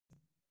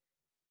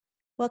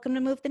Welcome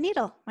to Move the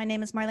Needle. My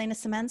name is Marlana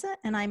Semenza,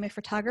 and I'm a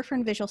photographer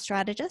and visual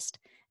strategist,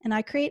 and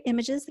I create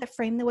images that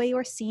frame the way you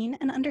are seen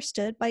and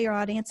understood by your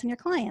audience and your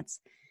clients.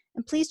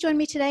 And please join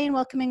me today in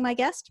welcoming my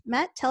guest.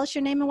 Matt, tell us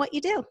your name and what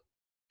you do.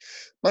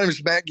 My name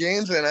is Matt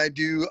Gaines, and I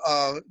do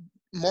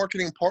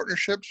marketing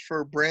partnerships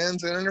for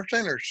brands and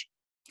entertainers.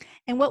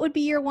 And what would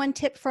be your one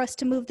tip for us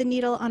to move the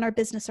needle on our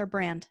business or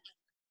brand?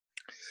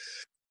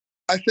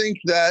 I think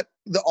that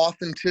the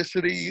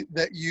authenticity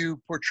that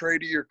you portray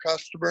to your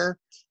customer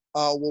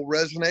will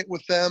resonate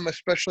with them,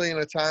 especially in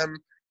a time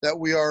that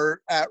we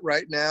are at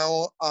right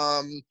now,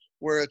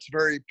 where it's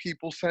very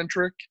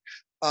people-centric.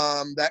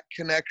 That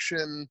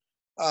connection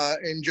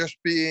and just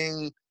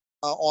being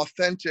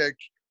authentic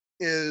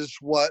is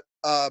what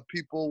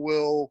people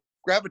will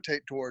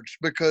gravitate towards,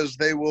 because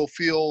they will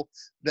feel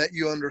that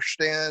you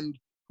understand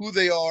who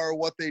they are,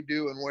 what they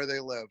do, and where they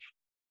live.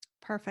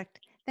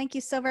 Perfect. Thank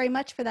you so very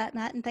much for that,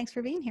 Matt, and thanks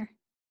for being here.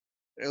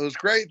 It was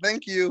great.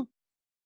 Thank you.